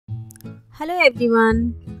Hello everyone.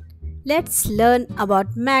 Let's learn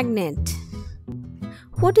about magnet.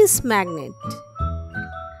 What is magnet?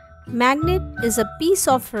 Magnet is a piece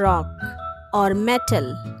of rock or metal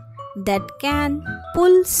that can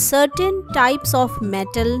pull certain types of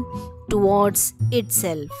metal towards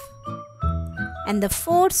itself. And the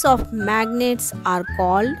force of magnets are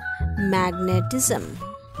called magnetism.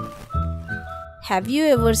 Have you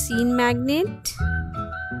ever seen magnet?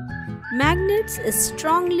 Magnets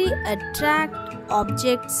strongly attract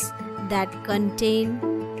objects that contain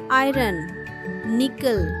iron,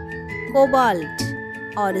 nickel, cobalt,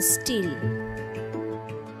 or steel.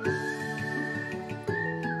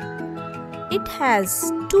 It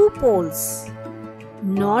has two poles,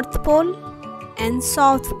 North Pole and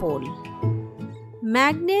South Pole.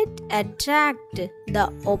 Magnets attract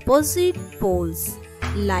the opposite poles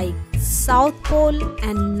like South Pole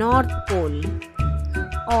and North Pole,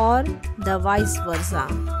 or the vice versa.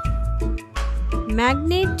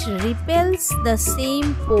 Magnet repels the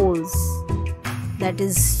same poles, that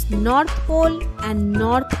is North Pole and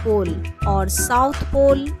North Pole, or South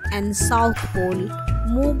Pole and South Pole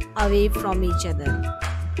move away from each other.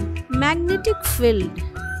 Magnetic field.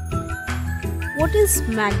 What is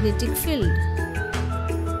magnetic field?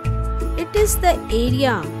 It is the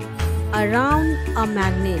area around a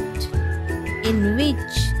magnet in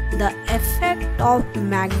which the effect of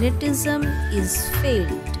magnetism is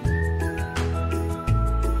felt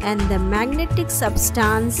and the magnetic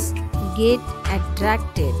substance get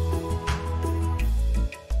attracted.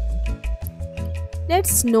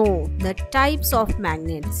 Let's know the types of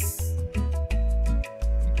magnets.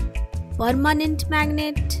 Permanent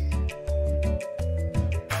magnet,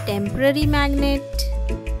 temporary magnet,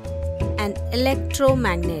 and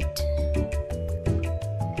electromagnet.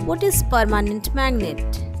 What is permanent magnet?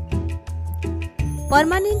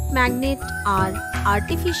 Permanent magnets are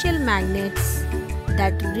artificial magnets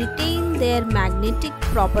that retain their magnetic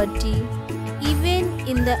property even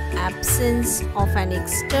in the absence of an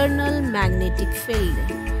external magnetic field.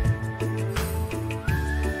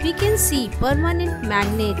 We can see permanent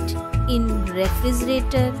magnet in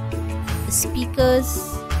refrigerator,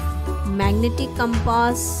 speakers, magnetic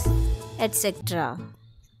compass, etc.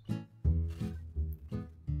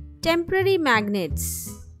 Temporary magnets.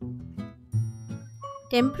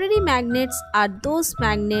 Temporary magnets are those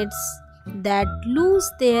magnets that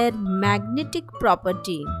lose their magnetic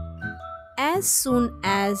property as soon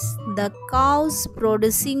as the cause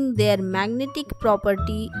producing their magnetic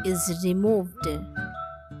property is removed.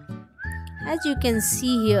 As you can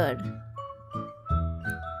see here,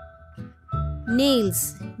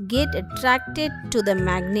 nails get attracted to the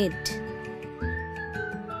magnet.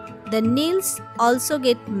 The nails also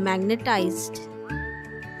get magnetized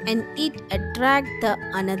and it attracts the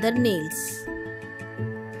another nails.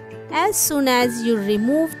 As soon as you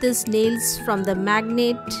remove these nails from the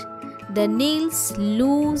magnet, the nails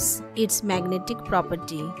lose its magnetic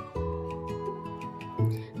property.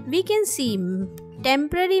 We can see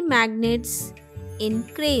temporary magnets in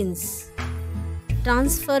cranes,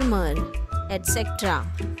 transformer, etc.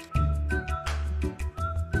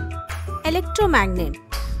 Electromagnet.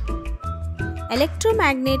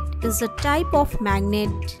 Electromagnet is a type of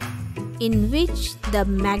magnet in which the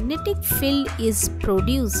magnetic field is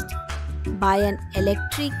produced by an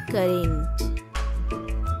electric current.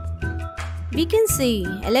 We can see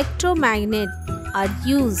electromagnets are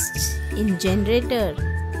used in generator,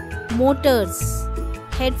 motors,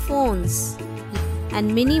 headphones,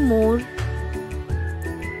 and many more.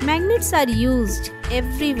 Magnets are used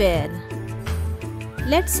everywhere.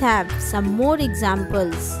 Let's have some more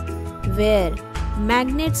examples where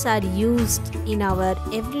magnets are used in our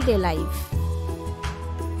everyday life.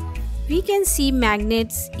 We can see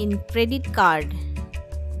magnets in credit card,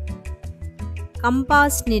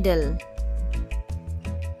 compass needle,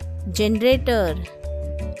 generator,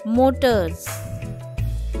 motors,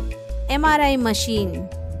 MRI machine,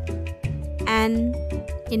 and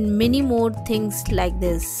in many more things like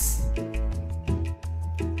this.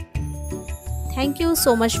 Thank you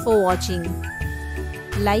so much for watching.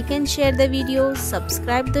 Like and share the video,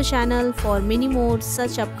 subscribe the channel for many more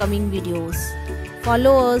such upcoming videos.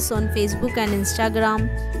 Follow us on Facebook and Instagram.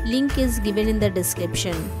 Link is given in the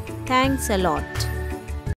description. Thanks a lot.